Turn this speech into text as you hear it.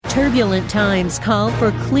Turbulent times call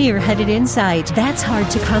for clear-headed insight. That's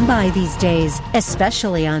hard to come by these days,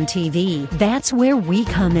 especially on TV. That's where we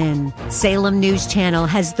come in. Salem News Channel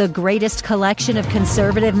has the greatest collection of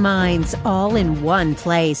conservative minds all in one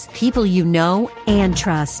place. People you know and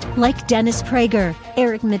trust, like Dennis Prager,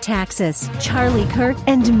 Eric Metaxas, Charlie Kirk,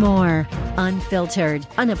 and more. Unfiltered,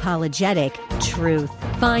 unapologetic truth.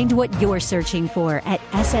 Find what you're searching for at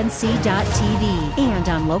snc.tv and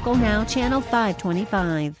on Local Now, Channel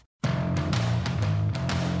 525.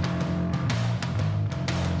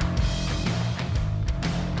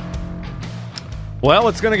 Well,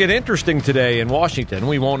 it's going to get interesting today in Washington.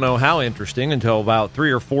 We won't know how interesting until about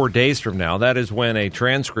 3 or 4 days from now. That is when a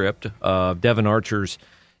transcript of Devon Archer's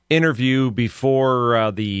interview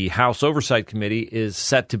before the House Oversight Committee is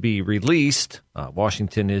set to be released.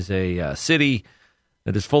 Washington is a city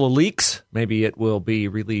that is full of leaks. Maybe it will be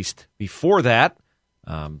released before that.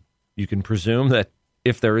 You can presume that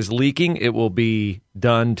if there is leaking, it will be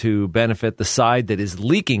done to benefit the side that is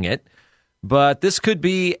leaking it. But this could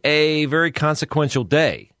be a very consequential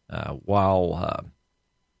day. While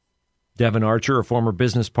Devon Archer, a former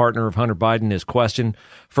business partner of Hunter Biden, is questioned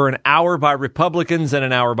for an hour by Republicans and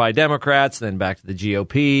an hour by Democrats, then back to the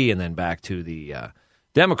GOP and then back to the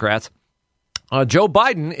Democrats, Joe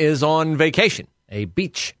Biden is on vacation, a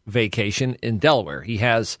beach vacation in Delaware. He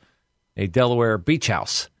has a Delaware beach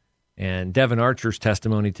house. And Devon Archer's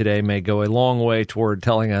testimony today may go a long way toward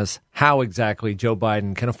telling us how exactly Joe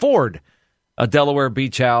Biden can afford a Delaware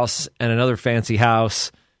beach house and another fancy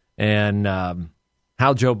house, and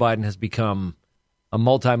how Joe Biden has become a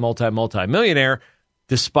multi-millionaire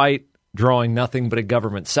despite drawing nothing but a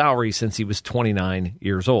government salary since he was 29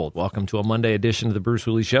 years old. Welcome to a Monday edition of the Bruce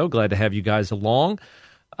Hooley Show. Glad to have you guys along.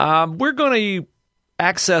 We're going to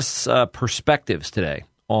access perspectives today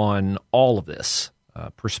on all of this.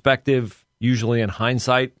 Perspective, usually in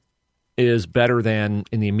hindsight, is better than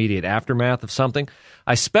in the immediate aftermath of something.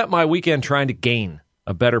 I spent my weekend trying to gain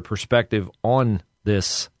a better perspective on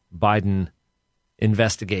this Biden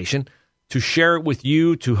investigation, to share it with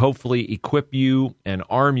you, to hopefully equip you and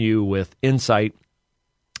arm you with insight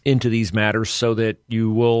into these matters so that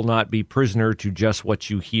you will not be prisoner to just what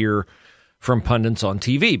you hear from pundits on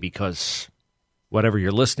TV, because whatever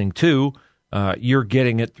you're listening to, you're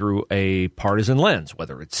getting it through a partisan lens,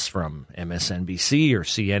 whether it's from MSNBC or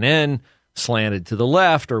CNN, slanted to the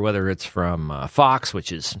left, or whether it's from Fox,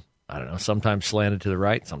 which is, I don't know, sometimes slanted to the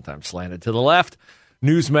right, sometimes slanted to the left.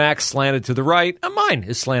 Newsmax slanted to the right. Mine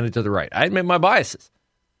is slanted to the right. I admit my biases.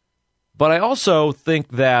 But I also think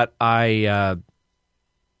that I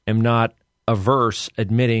am not averse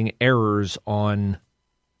admitting errors on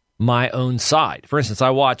my own side. For instance, I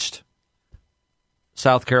watched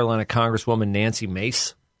South Carolina Congresswoman Nancy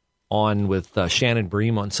Mace on with Shannon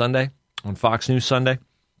Bream on Sunday, on Fox News Sunday.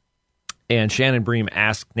 And Shannon Bream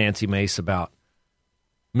asked Nancy Mace about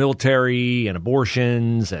military and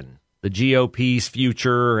abortions and the GOP's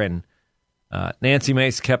future. And Nancy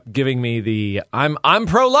Mace kept giving me the, I'm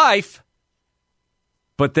pro-life.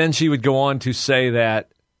 But then she would go on to say that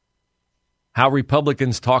how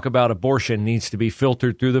Republicans talk about abortion needs to be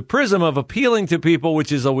filtered through the prism of appealing to people,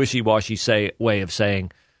 which is a wishy-washy way of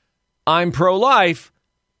saying, I'm pro-life,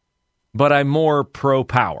 but I'm more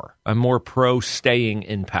pro-power. I'm more pro-staying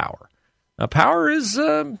in power. Now, power is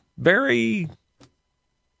a very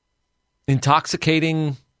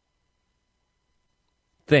intoxicating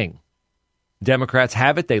thing. Democrats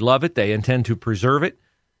have it. They love it. They intend to preserve it.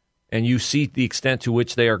 And you see the extent to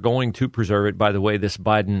which they are going to preserve it by the way this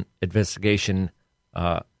Biden investigation,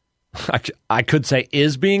 I could say,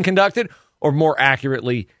 is being conducted, or more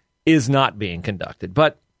accurately, is not being conducted.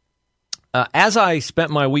 But as I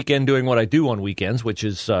spent my weekend doing what I do on weekends, which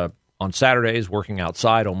is on Saturdays working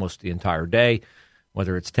outside almost the entire day,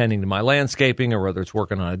 whether it's tending to my landscaping or whether it's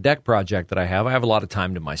working on a deck project that I have a lot of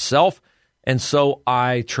time to myself. And so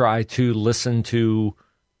I try to listen to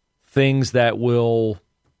things that will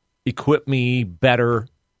equip me better,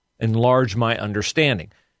 enlarge my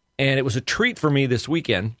understanding. And it was a treat for me this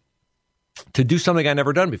weekend to do something I'd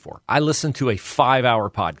never done before. I listened to a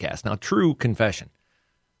 5-hour podcast. Now, true confession,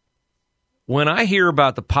 when I hear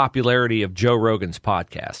about the popularity of Joe Rogan's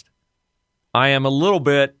podcast, I am a little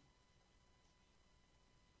bit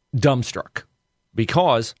dumbstruck,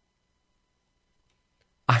 because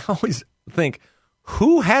I always think,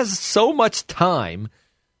 who has so much time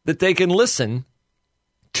that they can listen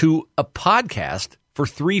to a podcast for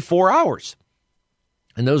 3-4 hours?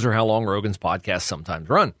 And those are how long Rogan's podcasts sometimes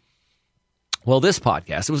run. Well, this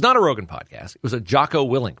podcast, it was not a Rogan podcast. It was a Jocko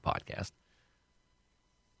Willink podcast.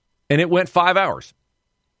 And it went 5 hours.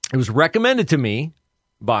 It was recommended to me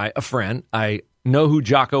by a friend. I know who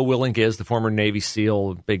Jocko Willink is, the former Navy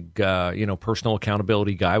SEAL, big, personal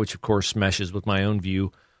accountability guy, which, of course, meshes with my own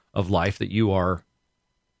view of life, that you are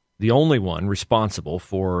the only one responsible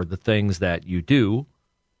for the things that you do.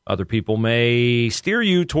 Other people may steer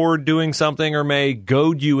you toward doing something or may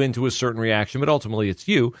goad you into a certain reaction, but ultimately it's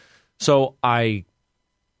you. So I'm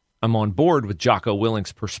on board with Jocko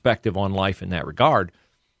Willink's perspective on life in that regard.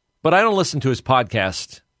 But I don't listen to his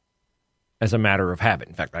podcast as a matter of habit.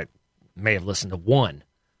 In fact, I may have listened to one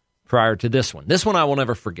prior to this one. This one I will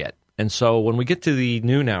never forget. And so when we get to the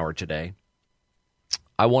noon hour today,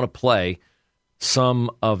 I want to play some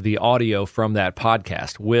of the audio from that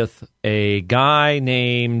podcast with a guy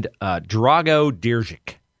named Drago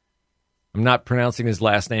Dirzik. I'm not pronouncing his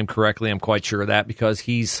last name correctly. I'm quite sure of that because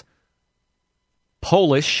he's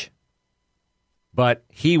Polish, but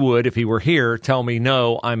he would, if he were here, tell me,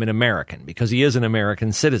 no, I'm an American, because he is an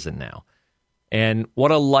American citizen now. And what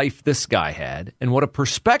a life this guy had, and what a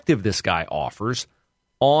perspective this guy offers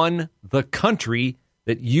on the country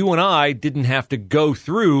that you and I didn't have to go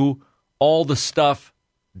through all the stuff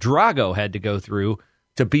Drago had to go through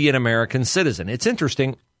to be an American citizen. It's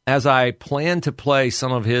interesting, as I plan to play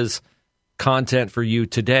some of his content for you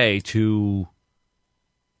today to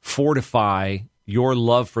fortify your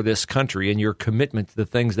love for this country and your commitment to the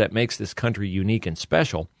things that makes this country unique and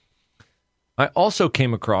special, I also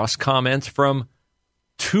came across comments from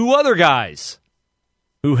two other guys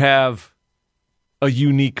who have a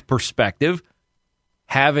unique perspective,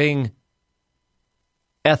 having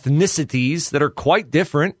ethnicities that are quite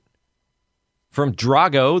different from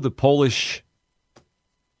Drago, the Polish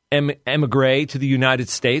emigre to the United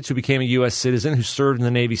States who became a U.S. citizen, who served in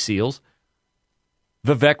the Navy SEALs.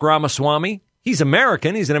 Vivek Ramaswamy, he's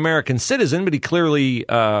American. He's an American citizen, but he clearly,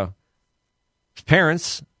 his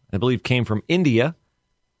parents, I believe, came from India.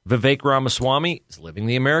 Vivek Ramaswamy is living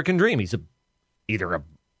the American dream. He's either a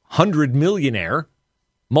 100 millionaire,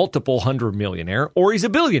 multiple 100 millionaire, or he's a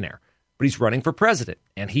billionaire. But he's running for president,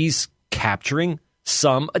 and he's capturing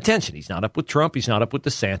some attention. He's not up with Trump. He's not up with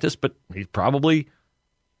DeSantis, but he's probably,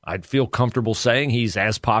 I'd feel comfortable saying, he's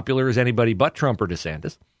as popular as anybody but Trump or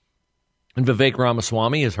DeSantis. And Vivek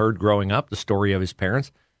Ramaswamy has heard growing up the story of his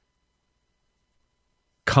parents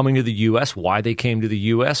coming to the U.S., why they came to the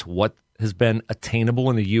U.S., what has been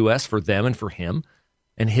attainable in the U.S. for them and for him.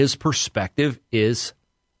 And his perspective is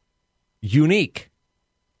unique,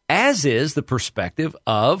 as is the perspective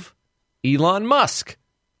of Elon Musk,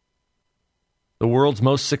 the world's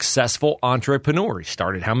most successful entrepreneur. He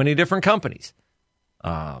started how many different companies?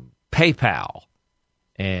 PayPal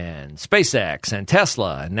and SpaceX and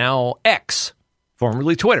Tesla and now X,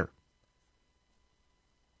 formerly Twitter.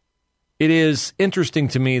 It is interesting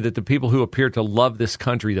to me that the people who appear to love this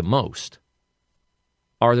country the most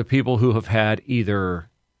are the people who have had either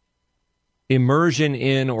immersion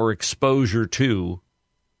in or exposure to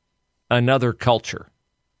another culture,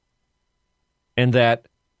 and that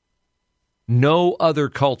no other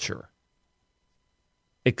culture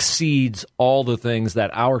exceeds all the things that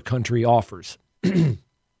our country offers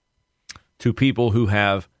to people who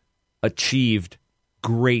have achieved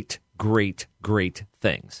great, great, great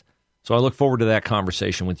things. So I look forward to that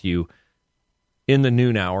conversation with you in the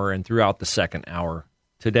noon hour and throughout the second hour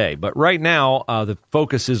today. But right now, the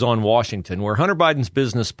focus is on Washington, where Hunter Biden's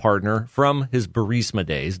business partner from his Burisma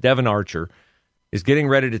days, Devon Archer, is getting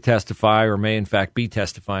ready to testify, or may in fact be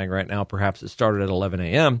testifying right now. Perhaps it started at 11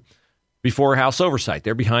 a.m. before House Oversight.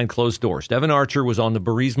 They're behind closed doors. Devon Archer was on the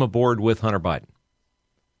Burisma board with Hunter Biden.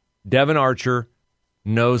 Devon Archer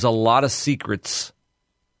knows a lot of secrets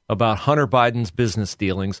about Hunter Biden's business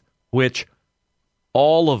dealings, which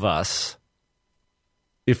all of us,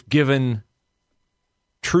 if given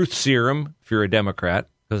truth serum, if you're a Democrat,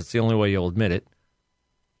 because it's the only way you'll admit it,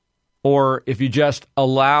 or if you just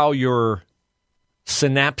allow your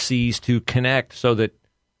synapses to connect so that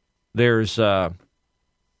there's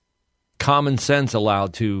common sense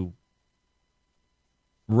allowed to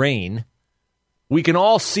reign, we can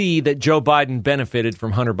all see that Joe Biden benefited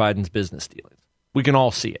from Hunter Biden's business dealings. We can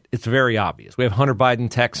all see it. It's very obvious. We have Hunter Biden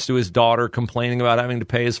texts to his daughter complaining about having to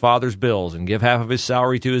pay his father's bills and give half of his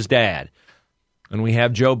salary to his dad. And we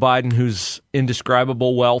have Joe Biden, whose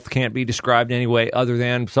indescribable wealth can't be described any way other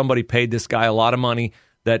than somebody paid this guy a lot of money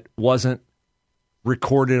that wasn't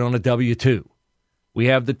recorded on a W-2. We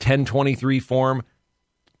have the 1023 form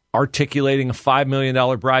articulating a $5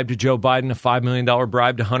 million bribe to Joe Biden, a $5 million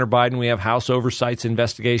bribe to Hunter Biden. We have House Oversight's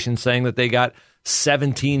investigation saying that they got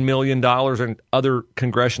 $17 million, and other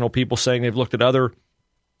congressional people saying they've looked at other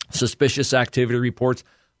suspicious activity reports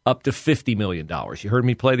up to $50 million. You heard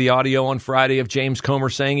me play the audio on Friday of James Comer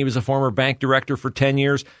saying he was a former bank director for 10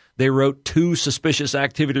 years. They wrote 2 suspicious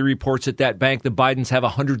activity reports at that bank. The Bidens have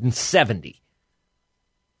 170.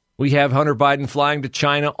 We have Hunter Biden flying to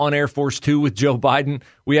China on Air Force Two with Joe Biden.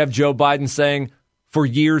 We have Joe Biden saying for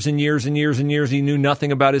years and years and years and years he knew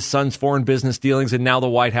nothing about his son's foreign business dealings, and now the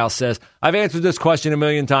White House says, I've answered this question a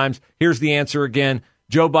million times. Here's the answer again.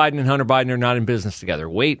 Joe Biden and Hunter Biden are not in business together.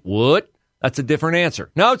 Wait, what? That's a different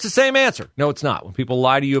answer. No, it's the same answer. No, it's not. When people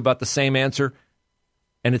lie to you about the same answer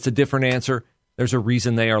and it's a different answer, there's a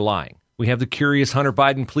reason they are lying. We have the curious Hunter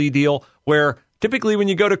Biden plea deal where typically when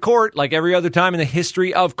you go to court, like every other time in the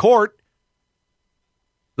history of court,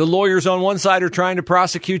 the lawyers on one side are trying to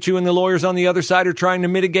prosecute you and the lawyers on the other side are trying to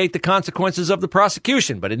mitigate the consequences of the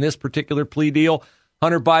prosecution. But in this particular plea deal,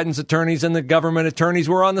 Hunter Biden's attorneys and the government attorneys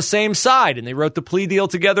were on the same side, and they wrote the plea deal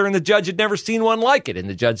together, and the judge had never seen one like it. And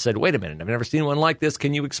the judge said, wait a minute, I've never seen one like this.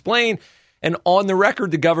 Can you explain? And on the record,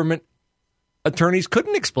 the government attorneys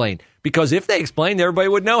couldn't explain, because if they explained, everybody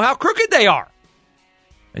would know how crooked they are.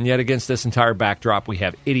 And yet against this entire backdrop, we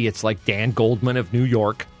have idiots like Dan Goldman of New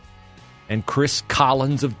York and Chris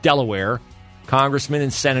Collins of Delaware, congressman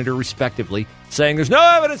and senator respectively, saying there's no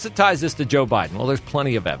evidence that ties this to Joe Biden. Well, there's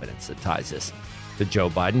plenty of evidence that ties this to Joe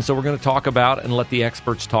Biden. So we're going to talk about and let the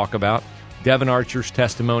experts talk about Devon Archer's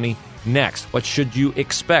testimony next. What should you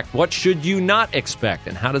expect? What should you not expect?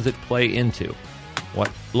 And how does it play into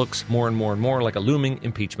what looks more and more and more like a looming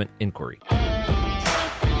impeachment inquiry?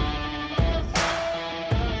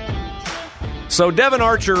 So Devon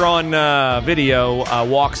Archer on video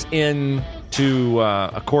walks into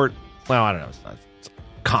a court, well, I don't know, it's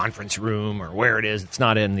a conference room or where it is. It's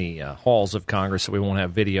not in the halls of Congress, so we won't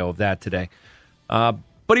have video of that today. But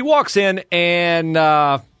he walks in and,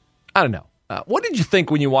 I don't know. What did you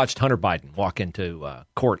think when you watched Hunter Biden walk into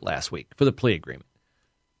court last week for the plea agreement?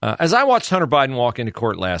 As I watched Hunter Biden walk into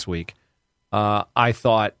court last week, I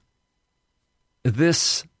thought,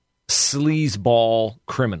 this sleazeball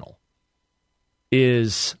criminal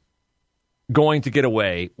is going to get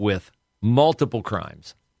away with multiple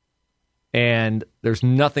crimes, and there's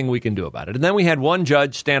nothing we can do about it. And then we had one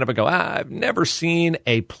judge stand up and go, I've never seen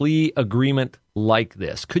a plea agreement like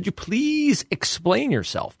this. Could you please explain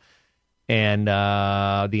yourself? And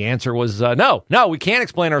the answer was no, we can't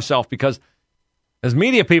explain ourselves because there's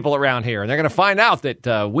media people around here, and they're going to find out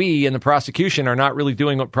that we in the prosecution are not really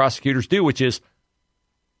doing what prosecutors do, which is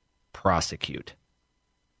prosecute.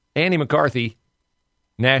 Andy McCarthy,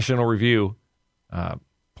 National Review,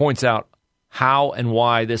 points out how and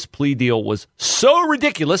why this plea deal was so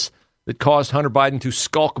ridiculous that caused Hunter Biden to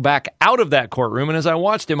skulk back out of that courtroom. And as I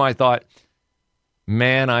watched him, I thought,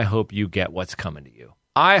 man, I hope you get what's coming to you.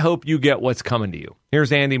 I hope you get what's coming to you.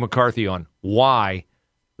 Here's Andy McCarthy on why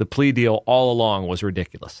the plea deal all along was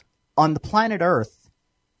ridiculous. On the planet Earth,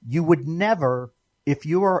 you would never, if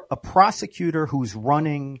you are a prosecutor who's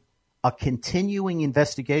running a continuing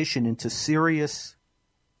investigation into serious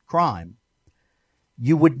crime,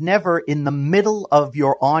 you would never, in the middle of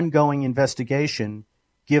your ongoing investigation,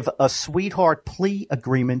 give a sweetheart plea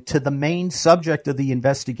agreement to the main subject of the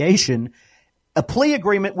investigation, a plea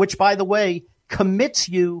agreement which, by the way, commits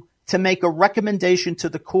you to make a recommendation to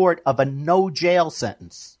the court of a no jail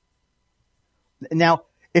sentence. Now,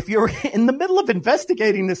 if you're in the middle of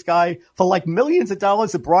investigating this guy for like millions of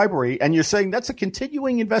dollars of bribery and you're saying that's a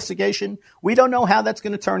continuing investigation, we don't know how that's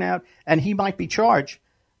going to turn out, and he might be charged.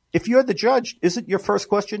 If you're the judge, isn't your first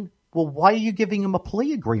question, well, why are you giving him a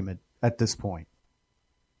plea agreement at this point?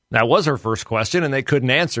 That was her first question, and they couldn't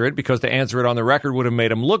answer it because to answer it on the record would have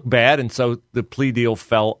made him look bad, and so the plea deal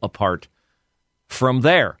fell apart from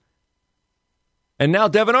there. And now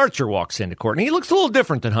Devon Archer walks into court, and he looks a little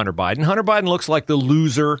different than Hunter Biden. Hunter Biden looks like the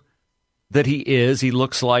loser that he is. He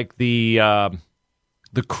looks like the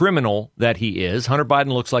criminal that he is. Hunter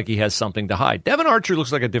Biden looks like he has something to hide. Devon Archer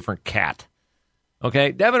looks like a different cat.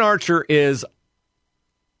 Okay, Devon Archer is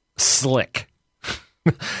slick.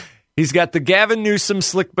 He's got the Gavin Newsom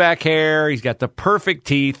slick back hair. He's got the perfect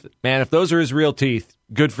teeth. Man, if those are his real teeth,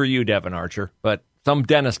 good for you, Devon Archer. But some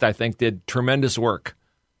dentist, I think, did tremendous work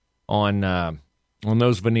on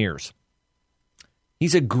those veneers.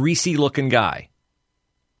 He's a greasy-looking guy.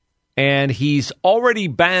 And he's already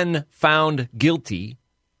been found guilty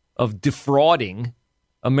of defrauding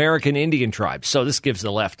American Indian tribes. So this gives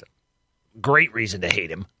the left great reason to hate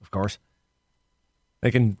him, of course.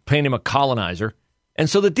 They can paint him a colonizer. And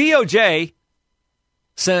so the DOJ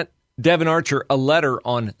sent Devon Archer a letter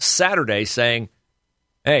on Saturday saying,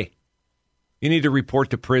 hey, you need to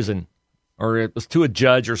report to prison, or it was to a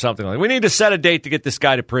judge or something like that. We need to set a date to get this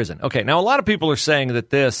guy to prison. Okay, now a lot of people are saying that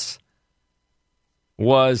this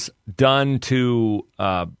was done to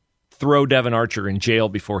throw Devin Archer in jail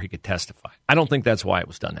before he could testify. I don't think that's why it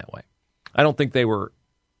was done that way. I don't think they were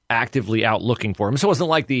actively out looking for him. So it wasn't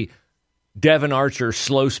like the Devin Archer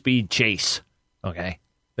slow speed chase, okay?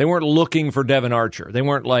 They weren't looking for Devin Archer. They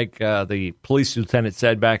weren't like the police lieutenant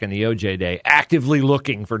said back in the OJ day, actively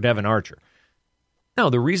looking for Devin Archer. No,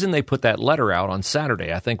 the reason they put that letter out on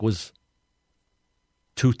Saturday, I think, was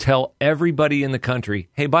to tell everybody in the country,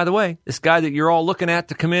 hey, by the way, this guy that you're all looking at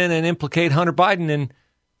to come in and implicate Hunter Biden in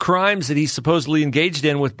crimes that he's supposedly engaged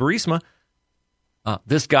in with Burisma,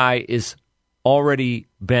 this guy is already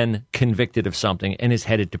been convicted of something and is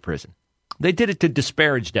headed to prison. They did it to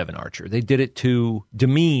disparage Devin Archer. They did it to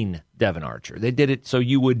demean Devin Archer. They did it so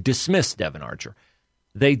you would dismiss Devin Archer.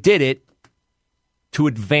 They did it to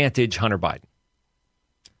advantage Hunter Biden.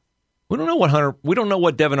 We don't know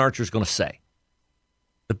what Devin Archer is going to say.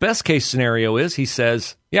 The best case scenario is he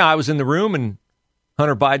says, yeah, I was in the room and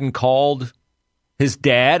Hunter Biden called his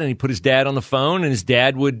dad and he put his dad on the phone and his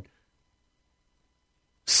dad would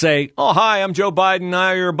say, oh, hi, I'm Joe Biden.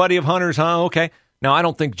 You're a buddy of Hunter's, huh? Okay. Now, I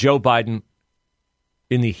don't think Joe Biden,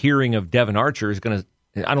 in the hearing of Devin Archer,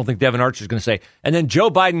 I don't think Devin Archer is going to say, and then Joe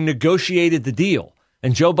Biden negotiated the deal,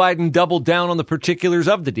 and Joe Biden doubled down on the particulars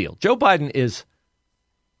of the deal. Joe Biden is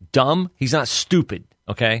dumb. He's not stupid,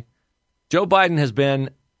 okay? Joe Biden has been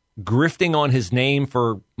grifting on his name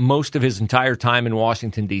for most of his entire time in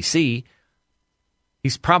Washington, D.C.,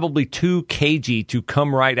 he's probably too cagey to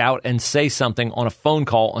come right out and say something on a phone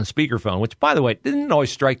call on speakerphone, which, by the way, didn't it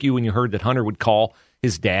always strike you when you heard that Hunter would call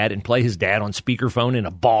his dad and play his dad on speakerphone in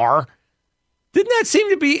a bar? Didn't that seem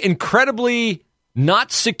to be incredibly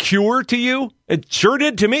not secure to you? It sure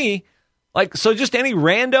did to me. Like, so just any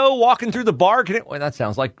rando walking through the bar, that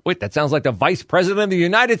sounds like the Vice President of the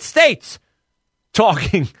United States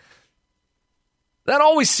talking. That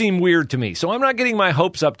always seemed weird to me. So I'm not getting my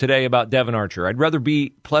hopes up today about Devin Archer. I'd rather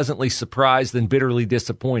be pleasantly surprised than bitterly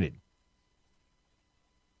disappointed.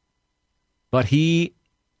 But he,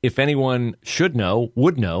 if anyone should know,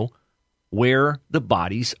 would know where the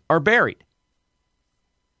bodies are buried.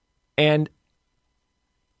 And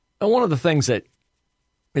one of the things that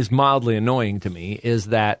is mildly annoying to me is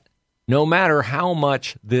that no matter how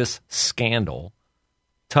much this scandal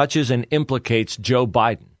touches and implicates Joe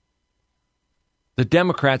Biden, the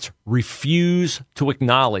Democrats refuse to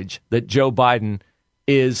acknowledge that Joe Biden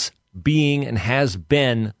is being and has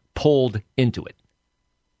been pulled into it.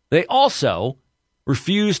 They also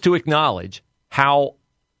refuse to acknowledge how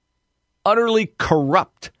utterly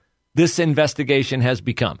corrupt this investigation has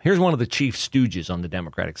become. Here's one of the chief stooges on the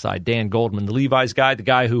Democratic side, Dan Goldman, the Levi's guy, the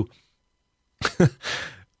guy who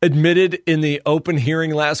admitted in the open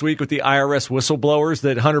hearing last week with the IRS whistleblowers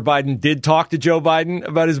that Hunter Biden did talk to Joe Biden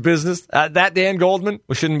about his business. That Dan Goldman,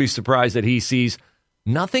 we shouldn't be surprised that he sees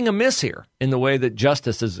nothing amiss here in the way that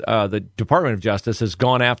the Department of Justice has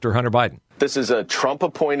gone after Hunter Biden. This is a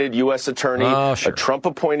Trump-appointed U.S. attorney, a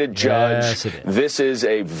Trump-appointed judge. Yes, it is. This is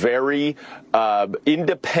a very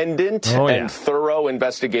independent and thorough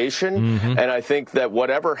investigation. Mm-hmm. And I think that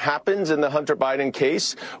whatever happens in the Hunter Biden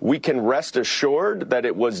case, we can rest assured that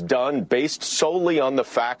it was done based solely on the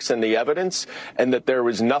facts and the evidence, and that there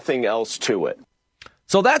was nothing else to it.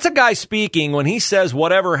 So that's a guy speaking when he says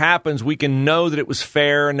whatever happens, we can know that it was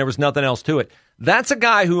fair and there was nothing else to it. That's a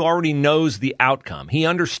guy who already knows the outcome. He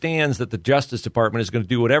understands that the Justice Department is going to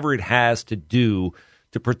do whatever it has to do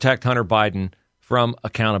to protect Hunter Biden from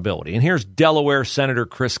accountability. And here's Delaware Senator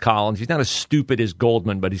Chris Collins. He's not as stupid as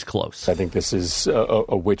Goldman, but he's close. I think this is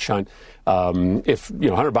a witch hunt. If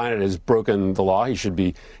Hunter Biden has broken the law, he should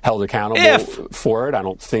be held accountable for it. I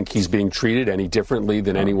don't think he's being treated any differently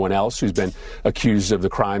than anyone else who's been accused of the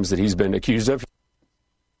crimes that he's been accused of.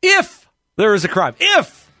 If there is a crime.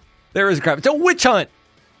 If there is a crime. It's a witch hunt.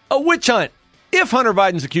 A witch hunt. If Hunter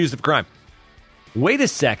Biden's accused of a crime. Wait a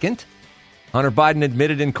second. Hunter Biden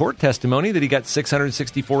admitted in court testimony that he got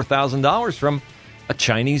 $664,000 from a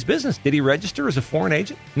Chinese business. Did he register as a foreign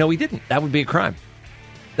agent? No, he didn't. That would be a crime.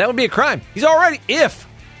 That would be a crime. He's already, if.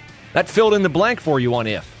 That filled in the blank for you on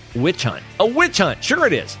if. Witch hunt. A witch hunt. Sure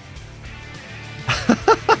it is.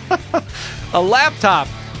 A laptop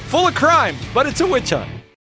full of crimes, but it's a witch hunt.